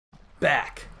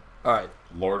back. All right.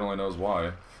 Lord only knows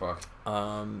why. Fuck.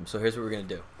 So here's what we're gonna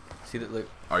do. See that? Look.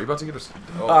 Are you about to get us?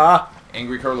 Oh,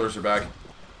 angry curlers are back.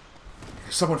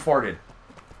 Someone farted.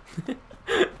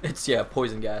 It's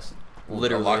poison gas. Well,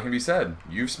 Literally. A lot can be said.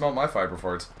 You've smelled my fiber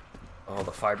farts. Oh,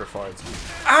 the fiber farts.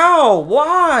 Ow!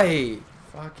 Why?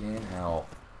 Fucking hell.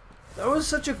 That was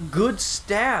such a good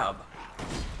stab.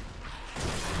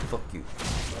 Fuck you.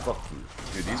 Fuck you.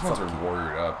 Dude, these ones are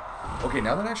warriored up. Okay,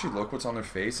 now that I actually look what's on their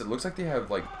face, it looks like they have,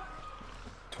 like,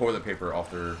 toilet paper off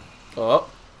their...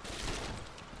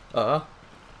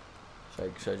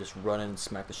 Should I just run in and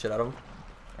smack the shit out of them?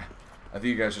 I think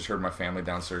you guys just heard my family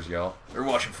downstairs yell. They're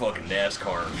watching fucking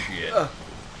NASCAR and shit.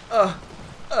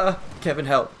 Kevin,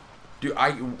 help. Dude,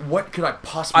 what could I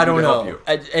possibly do to help you?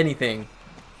 Anything.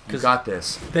 You got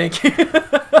this. Thank you.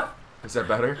 Is that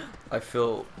better? I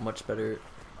feel much better.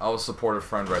 I will support a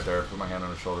friend right there. Put my hand on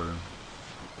his shoulder. And...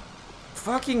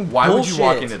 Fucking Why bullshit. would you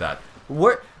walk into that?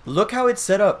 Look how it's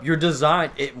set up. Your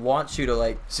design, it wants you to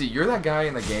like... See, you're that guy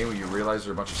in the game where you realize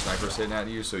there are a bunch of snipers sitting at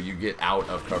you, so you get out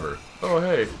of cover. Oh,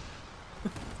 hey.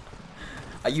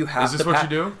 You have is this what you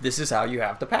do? This is how you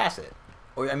have to pass it.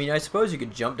 Or, I mean, I suppose you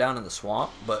could jump down in the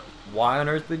swamp, but why on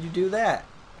earth would you do that?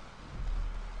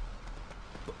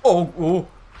 Oh.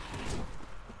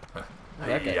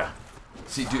 Yeah.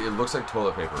 See, dude, it looks like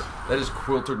toilet paper. That is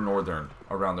quilted northern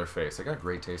around their face. They got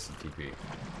great taste in TP.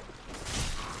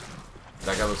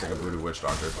 That guy looks like a voodoo witch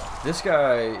doctor. This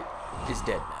guy is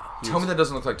dead now. Tell me that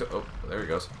doesn't look like... Oh, there he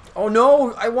goes. Oh,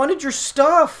 no. I wanted your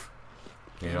stuff.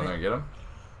 Can you go down there and get him?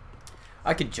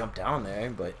 I could jump down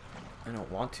there, but I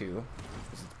don't want to.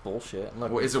 This is bullshit.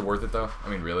 Look, well, is it worth it, though? I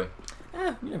mean, really?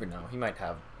 You never know. He might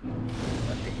have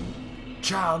a thing.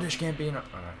 Childish can't be...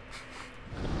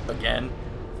 Again.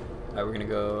 Alright, we're gonna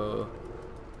go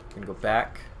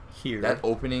back here. That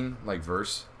opening, like,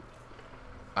 verse,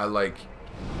 I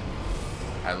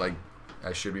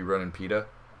should be running PETA.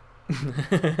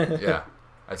 Yeah.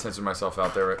 I censored myself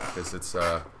out there because it's,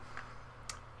 that's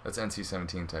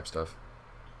NC-17 type stuff.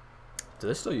 Do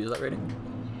they still use that rating?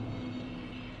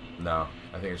 No.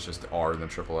 I think it's just R and then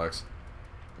XXX.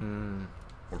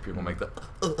 Where people make the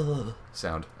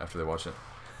sound after they watch it.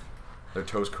 Their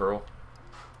toes curl.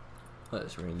 So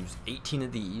we're going to use 18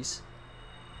 of these.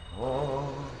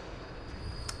 Oh.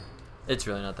 It's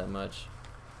really not that much.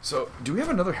 So, do we have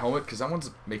another helmet? Because that one's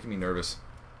making me nervous.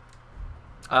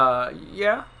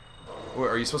 Yeah. Wait,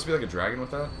 are you supposed to be like a dragon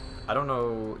with that? I don't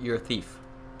know. You're a thief.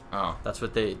 Oh. That's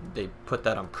what they put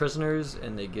that on prisoners,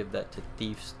 and they give that to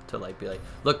thieves to like be like,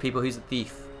 look, people, he's a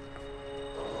thief.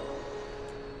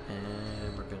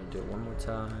 And we're going to do it one more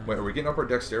time. Wait, are we getting up our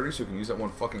dexterity so we can use that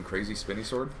one fucking crazy spinny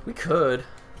sword? We could.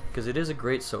 Because it is a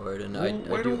great sword, and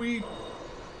Why don't we...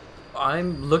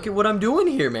 Look at what I'm doing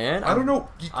here, man. I don't know.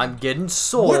 I'm getting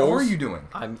souls. What are you doing?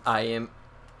 I am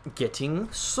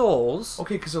getting souls.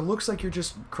 Okay, because it looks like you're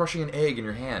just crushing an egg in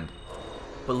your hand.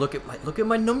 But look at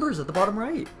my numbers at the bottom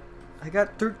right. I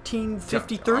got 13,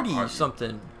 50, 30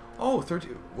 something. Oh, 30.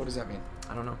 What does that mean?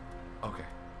 I don't know. Okay.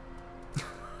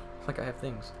 Like I have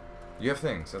things. You have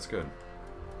things. That's good.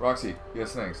 Roxy, you have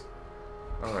things.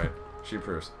 All right. She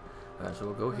approves. Alright, so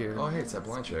we'll go here. Oh, hey, it's that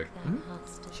blind chick.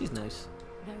 She's nice.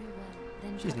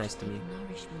 She's nice to me.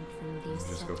 You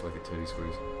just go for like a titty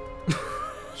squeeze.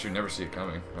 She'd never see it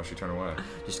coming. How she turn away?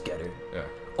 Just get her. Yeah.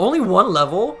 Only one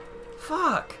level?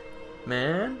 Fuck.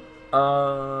 Man.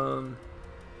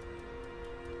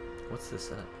 What's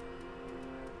this at?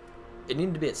 It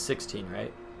needed to be at 16,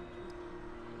 right?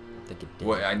 I think it did.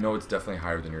 Well, I know it's definitely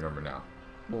higher than your number now.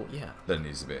 Well, yeah. That it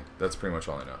needs to be. That's pretty much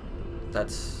all I know.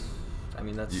 That's... I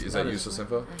mean, that's... Is that useless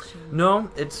info? No,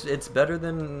 it's better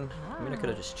than... I mean, I could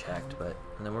have just checked, but...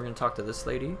 And then we're going to talk to this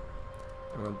lady, and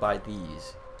we're going to buy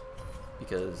these.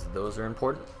 Because those are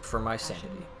important for my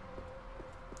sanity.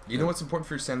 You know what's important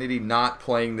for your sanity? Not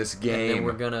playing this game. And then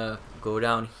we're going to go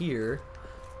down here,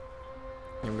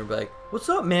 and we're going to be like, what's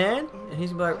up, man? And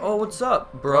he's going to be like, oh, what's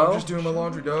up, bro? I'm just doing my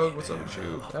laundry, dog. What's up with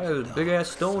you? I have a big-ass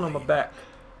stone on my back.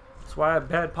 That's why I have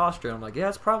bad posture. And I'm like, yeah,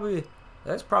 that's probably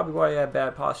why you have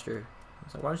bad posture.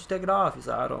 He's like, why don't you take it off? He's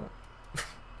like, I don't.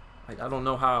 I don't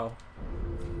know how.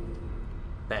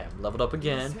 Bam, leveled up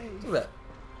again. Look at that.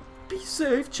 Be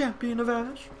safe, champion of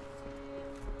Ash.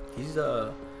 He's I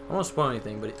don't want to spoil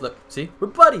anything, but look, see, we're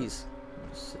buddies. I'm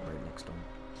just sitting right next to him.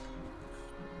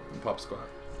 Pop squat.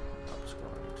 Pop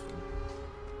squat next to him.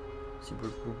 See,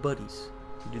 we're buddies.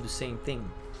 We do the same thing.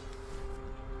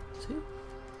 See?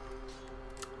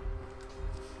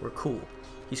 We're cool.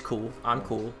 He's cool. I'm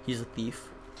cool. He's a thief,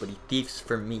 but he thieves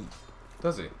for me.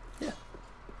 Does he? Yeah.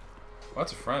 Well,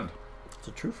 that's a friend. It's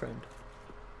a true friend.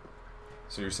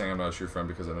 So you're saying I'm not a true friend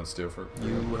because I don't steal from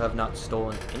You have not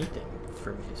stolen anything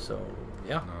from me, so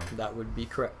yeah, No. that would be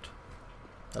correct.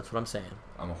 That's what I'm saying.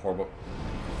 I'm a horrible...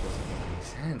 That doesn't make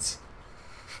any sense.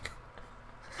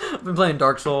 I've been playing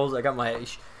Dark Souls. I got my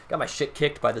shit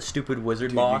kicked by the stupid wizard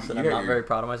Dude, boss, you and I'm got not very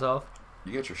proud of myself.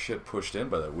 You get your shit pushed in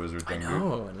by that wizard I thing,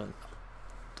 know, dude. and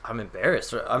I'm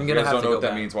embarrassed. I'm If gonna you guys have don't to know go what that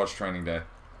back. means, watch Training Day.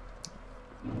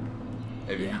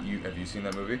 Have Yeah. have you seen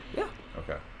that movie? Yeah,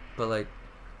 Okay. but like,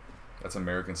 That's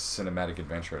American cinematic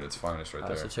adventure at its finest right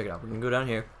there. so check it out. We can go down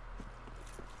here.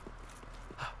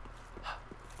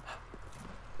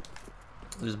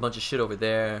 There's a bunch of shit over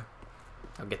there.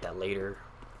 I'll get that later.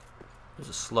 There's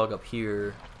a slug up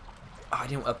here. Oh, I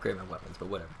didn't upgrade my weapons, but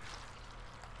whatever.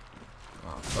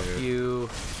 Oh, Fuck dude. you.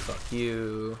 Fuck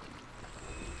you.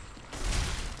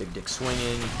 Big dick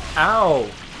swinging. Ow!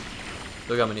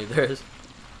 Look how many there is.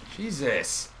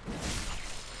 Jesus.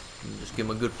 You just give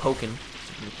them a good poking,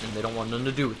 and they don't want nothing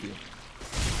to do with you.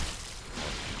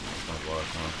 That's my blood,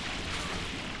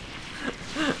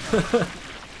 huh?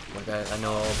 Like, I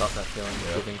know all about that feeling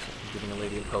of Yeah. giving a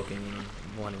lady a poking and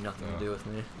wanting nothing Yeah. to do with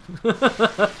me.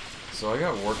 So I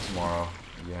got work tomorrow.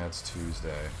 Yeah, it's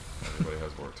Tuesday. Everybody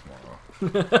has work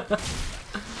tomorrow.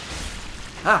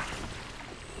 Ah!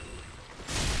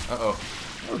 Uh-oh.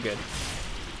 We're good.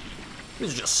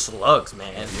 These are just slugs,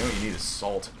 man. You know what you need is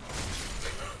salt.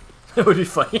 That would be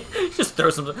funny. Just throw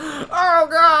some... Oh,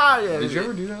 God! Yeah, Did you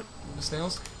ever do that to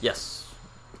snails? Yes.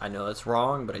 I know that's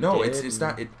wrong, but I No, did. it's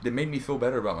not. It made me feel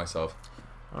better about myself.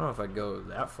 I don't know if I'd go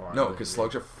that far. No, but because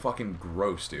slugs are fucking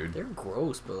gross, dude. they're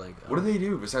gross, but like... What do they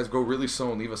do besides go really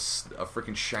slow and leave a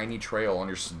freaking shiny trail on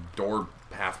your door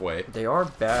pathway? They are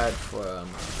bad for...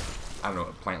 I don't know,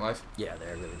 plant life? yeah,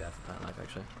 they're really bad for plant life,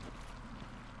 actually.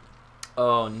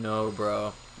 Oh, no,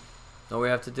 bro. Know what we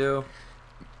have to do?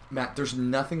 Matt, there's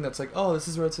nothing that's like, oh, this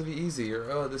is relatively easy, or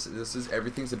oh, this is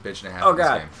everything's a bitch and a half. Oh, in this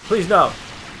God. game. Please, no.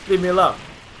 Leave me alone.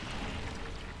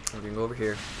 We're gonna go over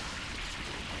here.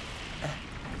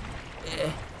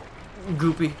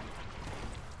 Goopy.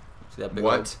 See that big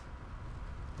What old...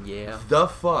 Yeah. the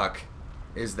fuck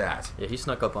is that? Yeah, he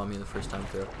snuck up on me the first time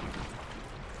through.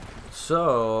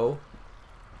 So,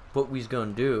 what we's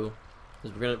gonna do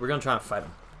is we're gonna try and fight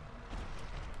him.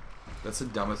 That's the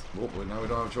dumbest. Well, now we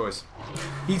don't have a choice.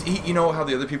 He you know how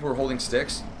the other people were holding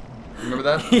sticks? Remember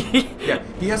that? Yeah,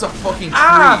 he has a fucking tree.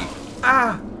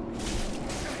 Ah!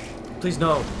 Please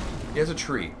no. He has a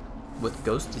tree. With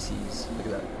ghost disease. Look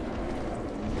at that.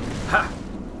 Ha!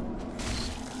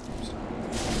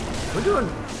 We're doing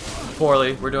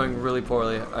poorly. We're doing really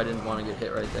poorly. I didn't want to get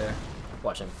hit right there.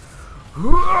 Watch him.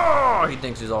 He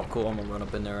thinks he's all cool. I'm gonna run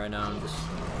up in there right now and just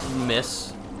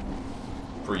miss.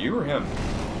 For you or him?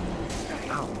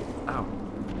 Ow. Ow.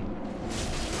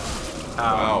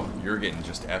 Ow. Wow, you're getting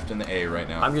just effed in the A right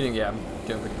now. I'm doing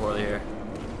pretty poorly here.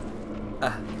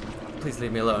 Please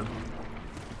leave me alone.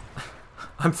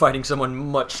 I'm fighting someone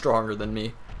much stronger than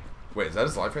me. Wait, is that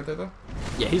his life right there, though?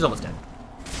 Yeah, he's almost dead.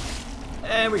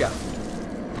 And we got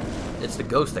him. It's the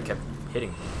ghost that kept hitting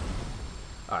me.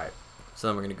 Alright, so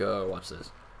then we're gonna go, watch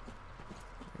this.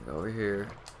 Go over here,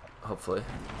 hopefully.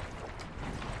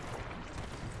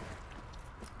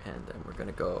 And then we're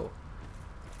gonna go...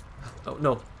 Oh,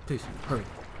 no, please, hurry.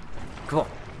 Come on,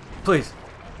 please.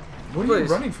 What are Please.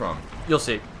 you running from? You'll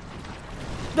see.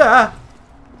 Ah!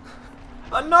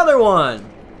 Another one!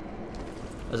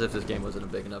 As if this game wasn't a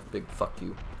big enough big fuck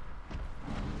you.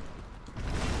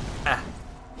 Ah.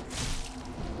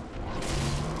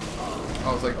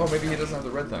 I was like, oh, maybe he doesn't have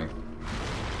the red thing.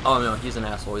 Oh no, he's an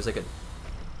asshole. He's like a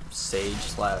sage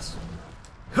slash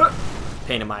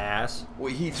pain in my ass.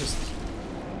 Well, he just...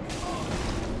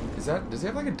 Does he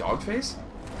have like a dog face?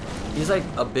 He's like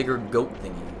a bigger goat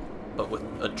thingy, but with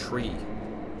a tree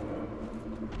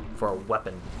for a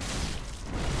weapon.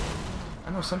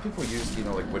 I know some people use,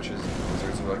 like witches and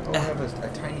wizards who are like, oh, I have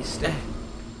a tiny stick.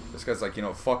 This guy's like,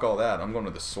 fuck all that. I'm going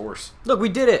to the source. Look, we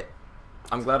did it.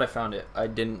 I'm glad I found it. I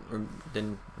didn't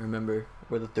remember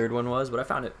where the third one was, but I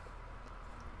found it.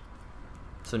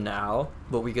 So now,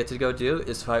 what we get to go do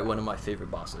is fight one of my favorite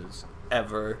bosses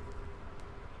ever.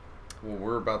 Well,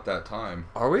 we're about that time.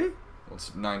 Are we? Well, it's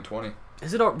 9:20.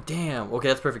 Is it? Damn. Okay,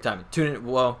 that's perfect timing. Tune in.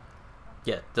 Well,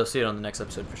 yeah, they'll see it on the next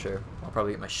episode for sure. I'll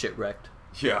probably get my shit wrecked.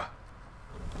 Yeah.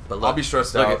 But look, I'll be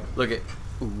stressed out. Look at.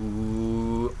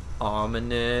 Ooh,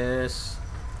 ominous.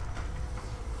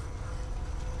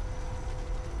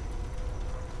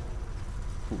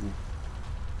 Ooh.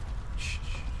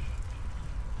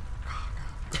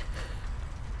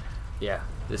 Yeah,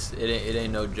 it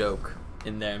ain't no joke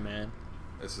in there, man.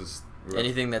 This is...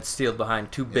 Anything that's sealed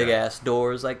behind two big ass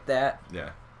doors like that.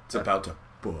 Yeah. It's about to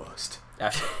bust.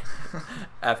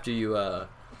 After you,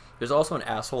 there's also an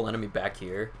asshole enemy back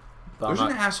here. There's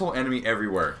an asshole enemy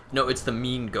everywhere. No, it's the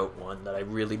mean goat one that I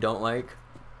really don't like.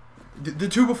 The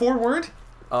two before weren't?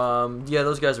 Yeah,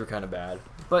 those guys were kind of bad.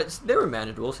 But they were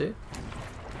manageable, see?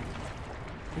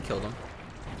 We killed them.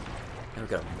 Now we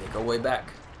gotta make our way back.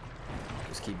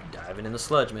 Just keep diving in the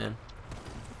sludge, man.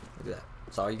 Look at that.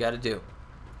 That's all you gotta do.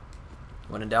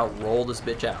 When in doubt, roll this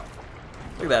bitch out.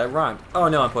 Look at that, it rhymed. Oh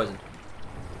no, I'm poisoned.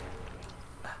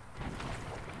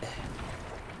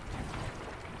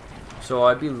 So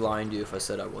I'd be lying to you if I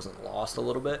said I wasn't lost a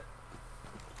little bit.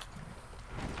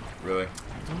 Really?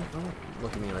 Don't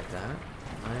look at me like that.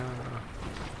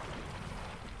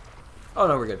 Oh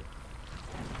no, we're good.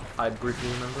 I briefly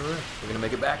remember it. We're gonna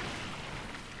make it back.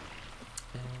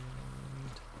 And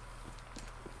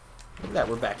look at that,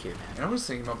 we're back here, man. And I was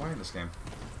thinking about buying this game.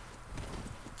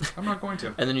 I'm not going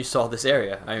to. And then you saw this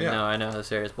area. Yeah. I know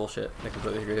this area is bullshit. I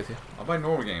completely agree with you. I'll buy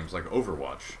normal games like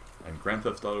Overwatch and Grand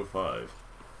Theft Auto 5.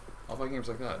 I'll buy games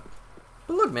like that.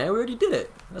 But look, man, we already did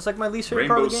it. That's like my least favorite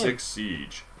Rainbow part of the game. Six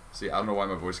Siege. See, I don't know why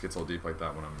my voice gets all deep like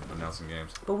that when I'm announcing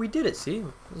games. But we did it, see? It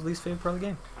was the least favorite part of the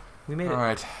game. We made it.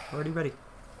 Alright. Already ready.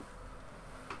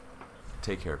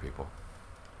 Take care, people.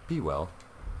 Be well.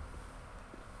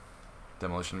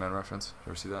 Demolition Man reference. Did you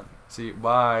ever see that? See,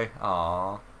 bye.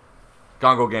 Aww.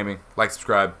 Gongo Gaming. Like,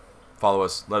 subscribe. Follow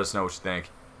us. Let us know what you think.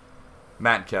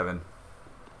 Matt and Kevin.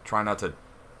 Try not to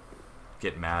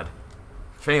get mad.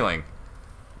 Failing.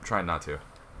 Trying not to.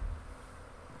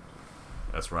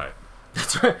 That's right.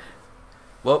 That's right.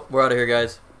 Well, we're out of here,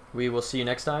 guys. We will see you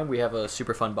next time. We have a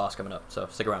super fun boss coming up, so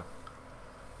stick around.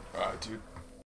 Alright, dude.